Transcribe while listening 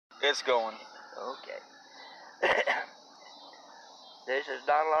It's going. Okay. This is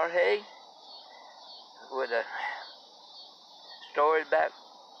Donald R. Hay with a story about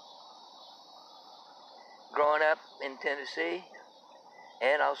growing up in Tennessee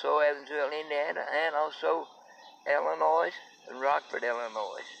and also Evansville, Indiana, and also Illinois and Rockford,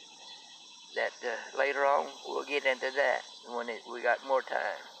 Illinois. That later on we'll get into that when we got more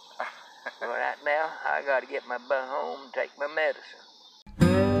time. But right now I got to get my butt home and take my medicine.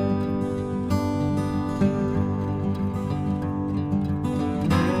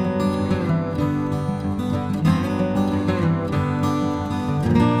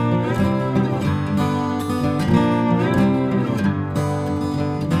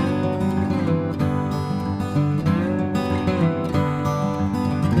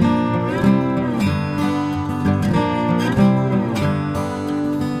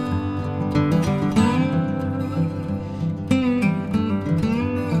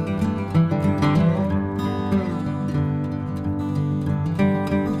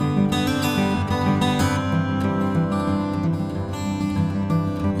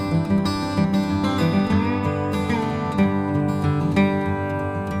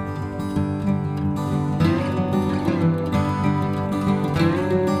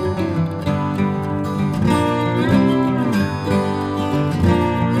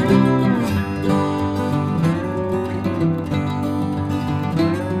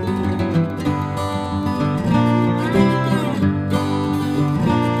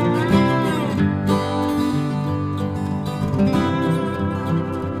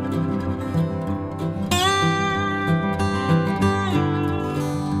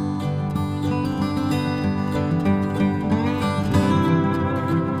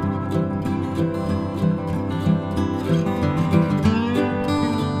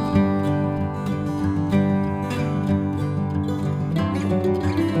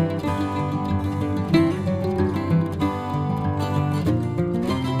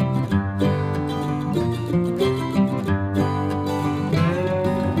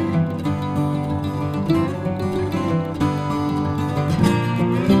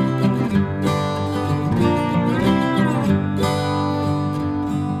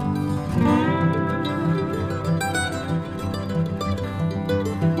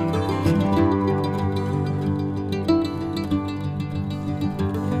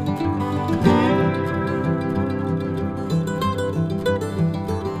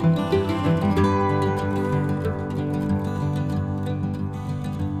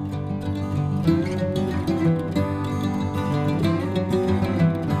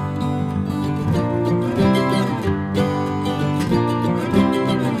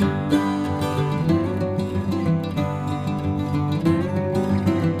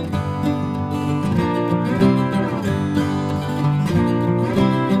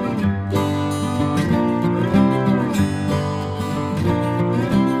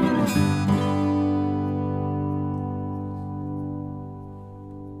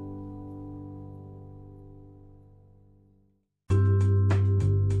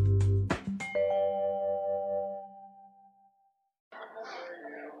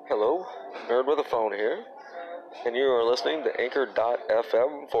 Hello, Nerd with a Phone here, and you are listening to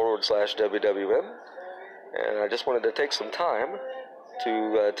anchor.fm/WWM, and I just wanted to take some time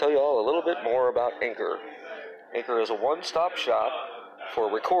to tell you all a little bit more about Anchor. Anchor is a one-stop shop for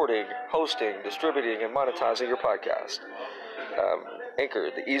recording, hosting, distributing, and monetizing your podcast.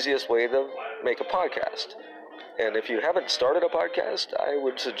 Anchor, the easiest way to make a podcast. And if you haven't started a podcast, I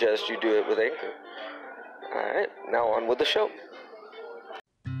would suggest you do it with Anchor. Alright, now on with the show.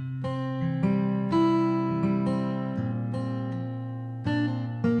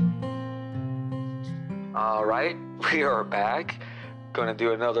 Alright, we are back. Going to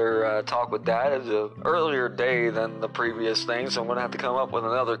do another talk with Dad. It's an earlier day than the previous thing, so I'm going to have to come up with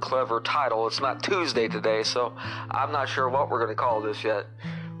another clever title. It's not Tuesday today, so I'm not sure what we're going to call this yet.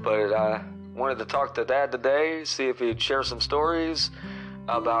 But wanted to talk to Dad today, see if he'd share some stories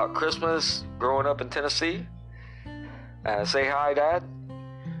about Christmas growing up in Tennessee. Say hi, Dad.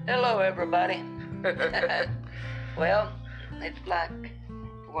 Hello, everybody. Well, it's like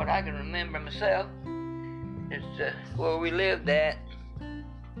what I can remember myself. It's where we lived at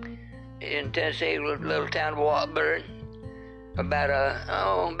in Tennessee, a little town of Watburn, about a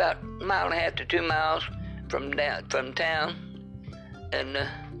mile and a half to 2 miles from town, and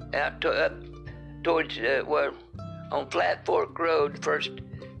up towards on Flat Fork Road. First,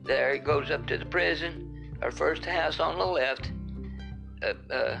 there it goes up to the prison. Our first house on the left,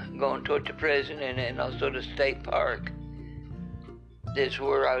 going toward the prison, and then also the state park. This is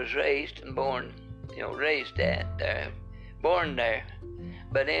where I was raised and born. Raised at there, born there.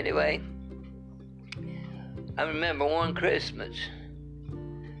 But anyway, I remember one Christmas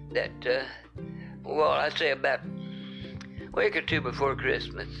that, I'd say about a week or two before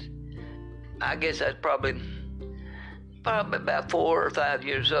Christmas. I guess I was probably about 4 or 5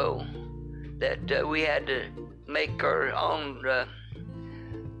 years old, that we had to make our own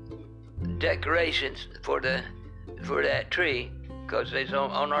decorations for that tree, because it's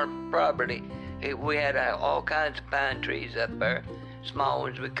on our property. We had all kinds of pine trees up there. Small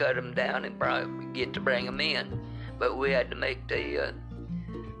ones, we cut them down and get to bring them in. But we had to make the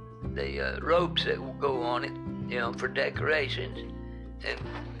ropes that will go on it, for decorations. And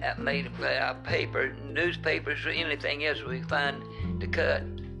that made out of paper, newspapers, or anything else we find to cut,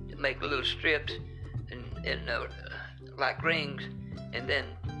 to make little strips and like rings, and then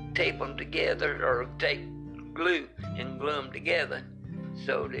tape them together, or take glue and glue them together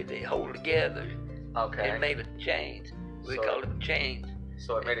so that they hold together. Okay. And made it chains. We called them chains.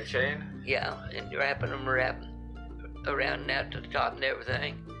 So it made a chain? Yeah, and wrapping them around out to the top and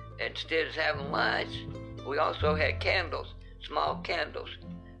everything. Instead of having lights, we also had candles, small candles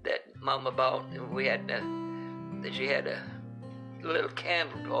that Mama bought. And she had a little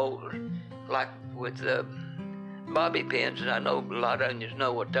candle holder, like with bobby pins. And I know a lot of you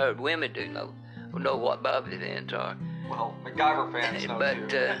know what they're. Women do know what bobby pins are. Well, MacGyver fans know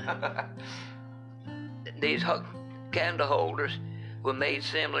too. These candle holders were made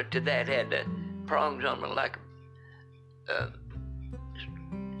similar to that, had the prongs on them like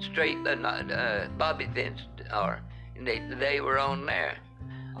straight bobby pins are, and they were on there.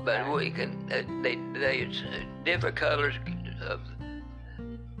 Okay. But we can they different colors of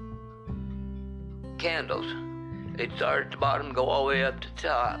candles. It started at the bottom, go all the way up to the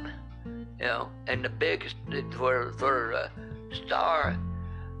top, and the biggest for star,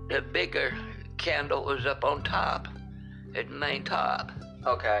 the bigger candle was up on top, at the main top.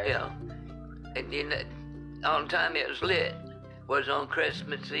 Okay. And on time it was lit was on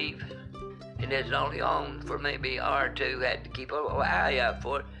Christmas Eve, and it's only on for maybe an hour or two. Had to keep an eye out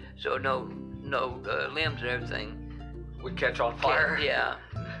for it, so no limbs or everything would catch on fire. Yeah,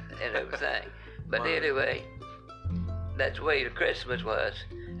 and everything. But anyway, that's the way the Christmas was.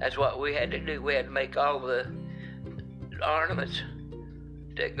 That's what we had to do. We had to make all the ornaments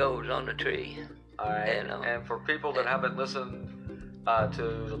that goes on the tree. All right. And for people that haven't listened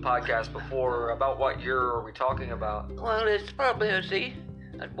to the podcast before, about what year are we talking about? Well, it's probably, I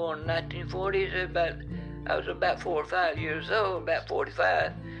was born in the 1940s. I was about 4 or 5 years old, about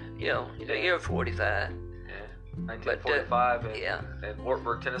 45. The year 45. Yeah, 1945 in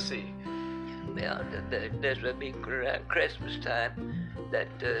Wartburg, Tennessee. Yeah, this would be around Christmas time that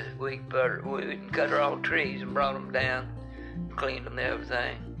we cut our own trees and brought them down, cleaned them and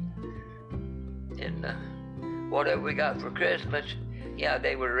everything. And whatever we got for Christmas,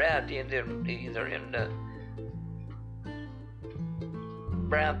 they were wrapped either in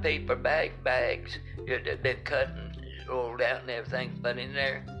brown paper bags that they cut and rolled out and everything put in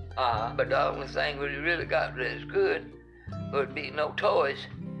there. But the only thing we really got that's good would be no toys.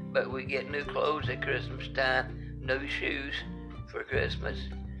 But we get new clothes at Christmas time, new shoes for Christmas,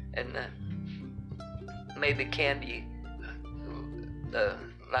 and maybe candy,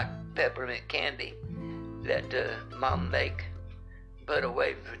 like peppermint candy that Mom make, put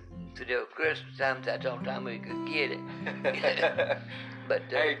away for the Christmas time. That's all the time we could get it. But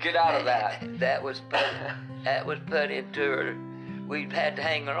hey, get out of that. That was put into her. We had to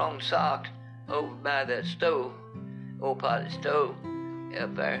hang our own socks over by the stove, old potted stove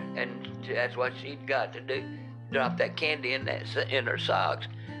up there, and that's what she'd got to do. Drop that candy in her socks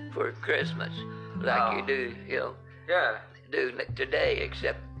for Christmas, like you do, do today,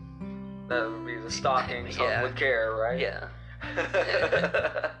 except that would be the stockings hung with care, right? Yeah.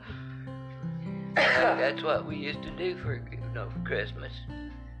 That's what we used to do for Christmas.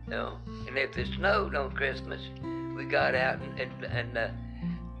 And if it snowed on Christmas, we got out and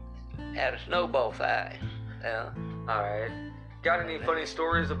had a snowball fight. All right. Got any funny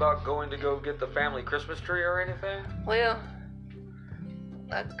stories about going to go get the family Christmas tree or anything? Well,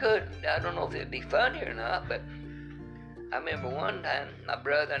 I don't know if it'd be funny or not, but I remember one time my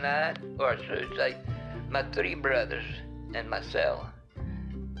brother and I, or I should say my 3 brothers and myself,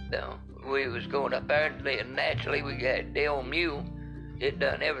 we was going up there, and naturally we had the old mule. It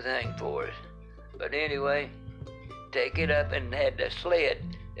done everything for us. But anyway, take it up and had the sled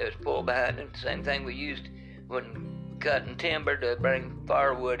that was pulled behind it. Same thing we used when cutting timber to bring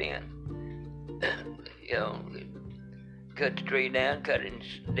firewood in. Cut the tree down, cut it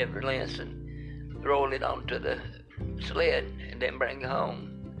in different lengths, and roll it onto the sled, and then bring it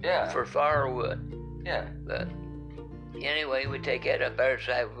home. Yeah. For firewood. Yeah. But Anyway, we take that up our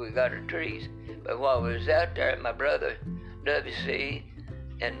side where we got our trees. But while we was out there, my brother W.C.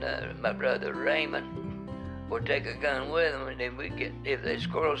 and my brother Raymond would take a gun with them, and then we get, if the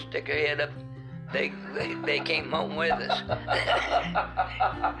squirrels stick their head up, they came home with us.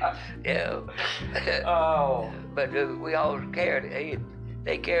 Yeah. Oh. But we always carried,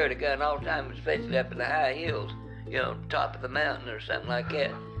 they carried a gun all the time, especially up in the high hills, top of the mountain or something like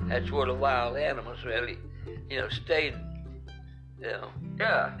that. That's where the wild animals really, stayed.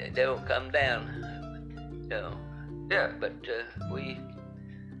 Yeah. They don't come down. Yeah. But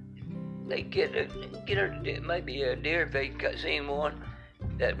they get maybe a deer if they seen one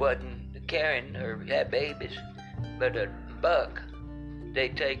that wasn't carrying or had babies, but a buck they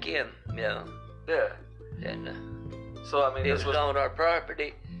take in, Yeah. And So I mean, it this was on our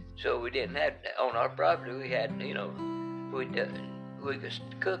property, so we didn't have on our property. We had, we could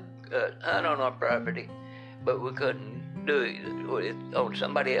cook, hunt on our property, but we couldn't do it on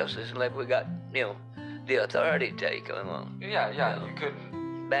somebody else's unless we got, the authority to take them on. Yeah. You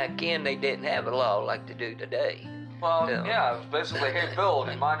couldn't. Back then, they didn't have a law like they do today. Well, yeah, it was basically, hey, Bill,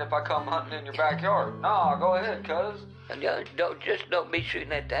 do you mind if I come hunting in your backyard? Nah, go ahead, cuz. And don't be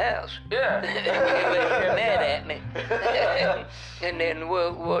shooting at the house. Yeah. If you're mad at me, and then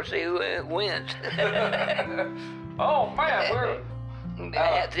we'll see who wins. Oh man, we're.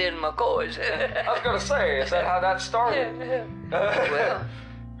 That's in McCoy's. I was gonna say, is that how that started? Well,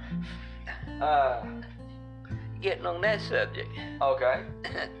 getting on that subject. Okay.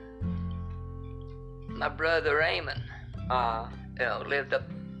 My brother Raymond, lived up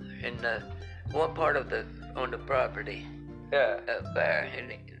in one part of on the property. Yeah. Up there,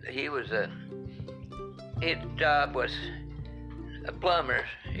 and he was his job was a plumber.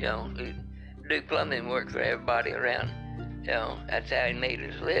 He'd do plumbing work for everybody around. That's how he made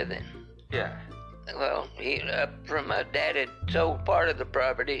his living. Yeah. Well, he up from my dad had sold part of the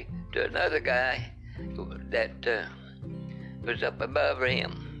property to another guy that was up above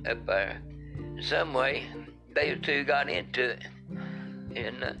him up there. Some way, they two got into it,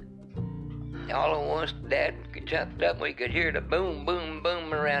 and all at once, Dad jumped up and we could hear the boom, boom,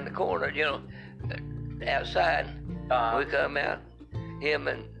 boom around the corner, outside. We come out, him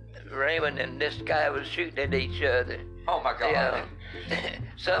and Raymond and this guy was shooting at each other. Oh my God.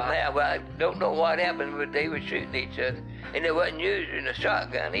 Somehow, I don't know what happened, but they were shooting each other, and they wasn't using a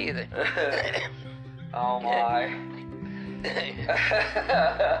shotgun either. Oh my.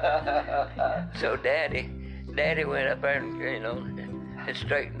 So Daddy went up there and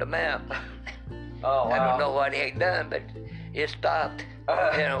straightened them out. Oh, wow. I don't know what he had done, but it stopped.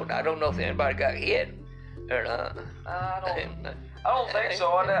 I don't know if anybody got hit or not. I don't think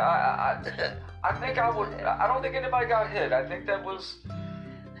so. I think I don't think anybody got hit. I think that was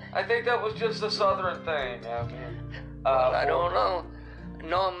just a southern thing. I mean, well, I don't know.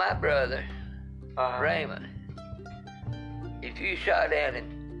 Knowing my brother, Raymond, if you shot at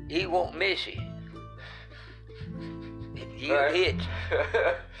him, he won't miss you. He'll hit you.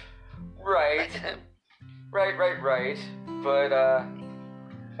 Right. But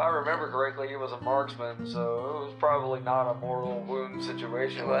if I remember correctly, he was a marksman, so it was probably not a mortal wound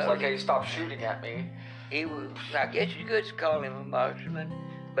situation. It was like, hey, stop shooting at me. He was, I guess you could call him a marksman,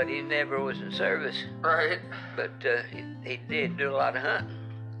 but he never was in service. Right. But he did do a lot of hunting.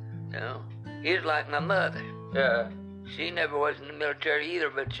 He was like my mother. Yeah. She never was in the military either,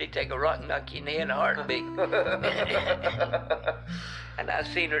 but she'd take a rock and knock you in the head in a heartbeat. And I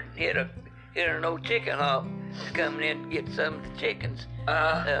seen her hit an old chicken hawk coming in to get some of the chickens.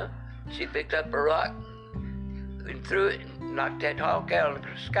 She picked up a rock and threw it and knocked that hawk out of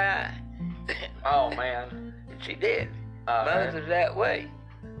the sky. Oh man. And she did. Mother's that way.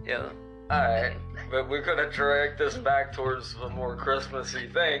 Alright. But we could have dragged this back towards some more Christmassy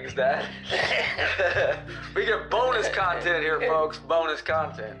things, Dad. We get bonus content here, folks. Bonus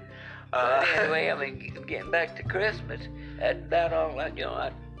content. But anyway, I mean, getting back to Christmas, that's about all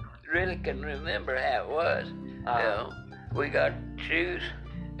I really can remember how it was. We got shoes,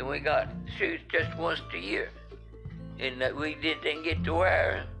 and we got shoes just once a year. And we didn't get to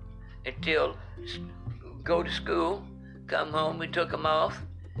wear them until go to school, come home, we took them off.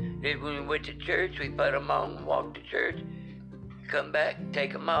 Then when we went to church, we put them on, walked to church, come back,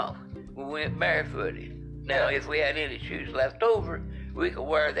 take them off. We went barefooted. Now, if we had any shoes left over, we could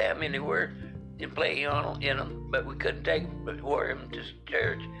wear them anywhere and play in them, but we couldn't wear them to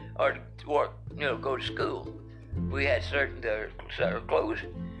church or go to school. We had certain clothes,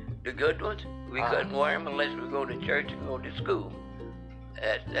 the good ones, we couldn't wear them unless we go to church and go to school.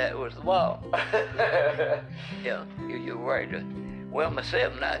 That was the law. You were worried. Well,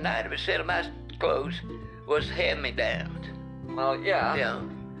 myself, 90% of my clothes was hand-me-downs. Well, yeah. You know,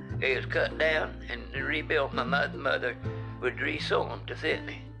 it was cut down and rebuilt. My mother would re-sew them to fit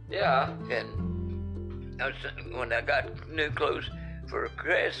me. Yeah. And when I got new clothes for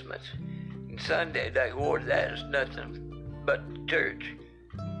Christmas and Sunday, they wore that as nothing but church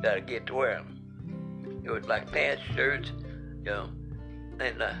that I get to wear them. It was like pants, shirts, you know,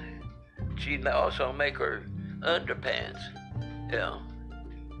 and she'd also make her underpants, you know,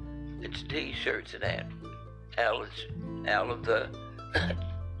 it's t-shirts and that out of the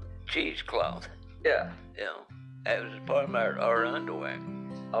cheesecloth. Yeah. You know, that was part of our underwear.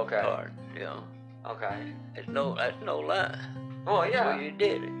 Okay. Part, you know. Okay. That's no lie. Well, yeah. That's why you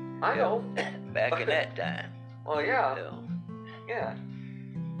did it. I know. Back in that time. Well, yeah. You know. Yeah.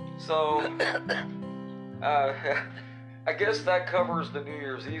 So, I guess that covers the New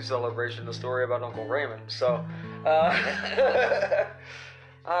Year's Eve celebration, the story about Uncle Raymond. So, all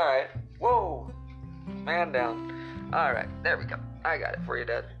right. Whoa. Man down. All right. There we go. I got it for you,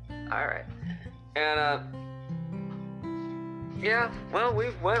 Dad. All right. And, yeah, well,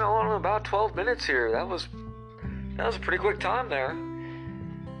 we've went on about 12 minutes here. That was a pretty quick time there.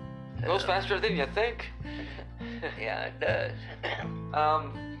 Goes faster than you think. Yeah, it does.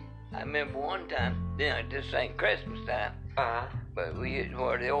 I remember one time, you know, this ain't Christmas time, but we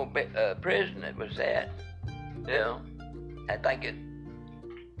where the old prison that was at, you know, I think it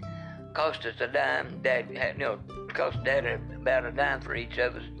cost us a dime. Dad had, you know, cost Dad about a dime for each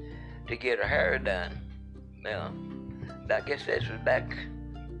of us to get our hair done. You know, I guess this was back.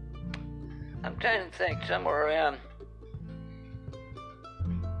 I'm trying to think, somewhere around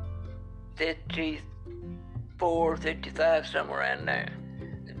 54, 55, somewhere around there.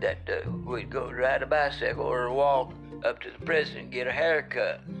 That we'd go ride a bicycle or walk up to the prison and get a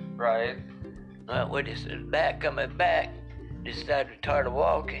haircut. Right. Well, we just coming back, decided tired of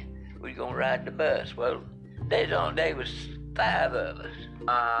walking. We gonna ride the bus. Well, there was 5 of us. You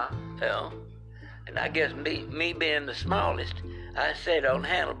know, and I guess me being the smallest, I sat on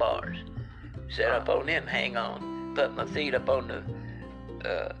handlebars, sat up on them, hang on, put my feet up on the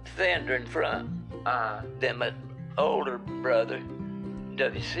fender in front. Then my older brother,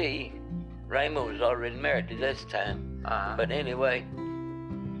 WC, Raymond was already married at this time. But anyway,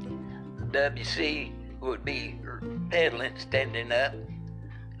 WC would be pedaling, standing up.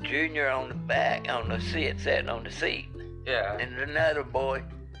 Junior on the back, on the seat, sitting on the seat. Yeah. And another boy,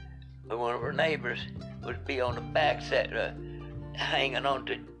 one of our neighbors, would be on the back, hanging on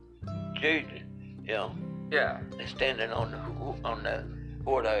to Junior, you know. Yeah. Standing on the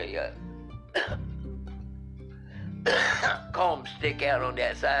where the combs stick out on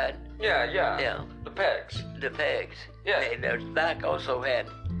that side. Yeah. Yeah. The pegs. The pegs. Yeah. And the back also had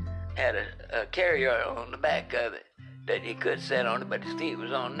a carrier on the back of it that he could sit on it, but his feet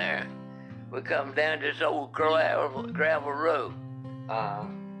was on there. We come down this old gravel road.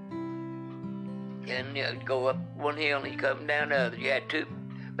 And you go up one hill and you come down the other. You had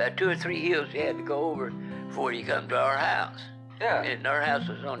about 2 or 3 hills you had to go over before you come to our house. Yeah. And our house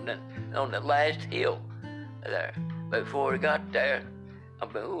was on the last hill there. But before we got there,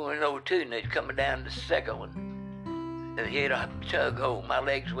 we went over 2 and they was coming down the second one. And he hit a chug hole. My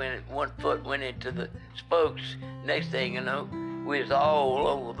legs one foot went into the spokes. Next thing you know, we was all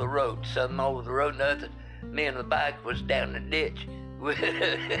over the road. Some over the road, nothing. Me and the bike was down the ditch.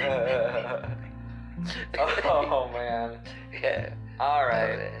 Oh, man. Yeah. All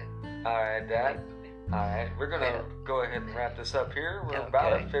right. All right, Dad. All right. We're going to go ahead and wrap this up here. We're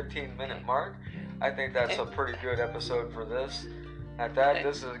about at 15-minute mark. I think that's a pretty good episode for this. At that,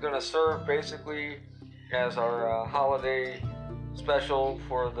 this is going to serve basically as our holiday special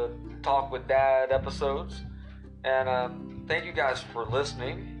for the Talk with Dad episodes. And thank you guys for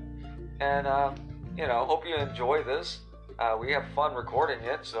listening. And, hope you enjoy this. We have fun recording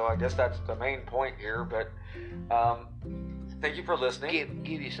it, so I guess that's the main point here. But thank you for listening.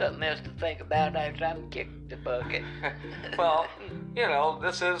 Give you something else to think about after I'm kicked the bucket. Well,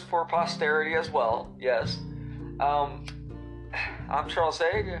 this is for posterity as well, yes. I'm Charles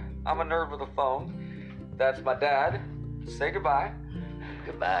Haig. I'm a nerd with a phone. That's my dad. Say goodbye.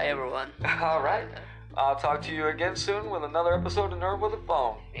 Goodbye, everyone. All right. I'll talk to you again soon with another episode of Nerd with a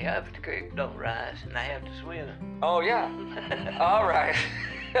Phone. Yeah, if the creek don't rise and I have to swim. Oh, yeah. All right.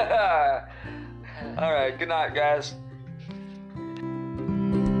 All right. Good night, guys.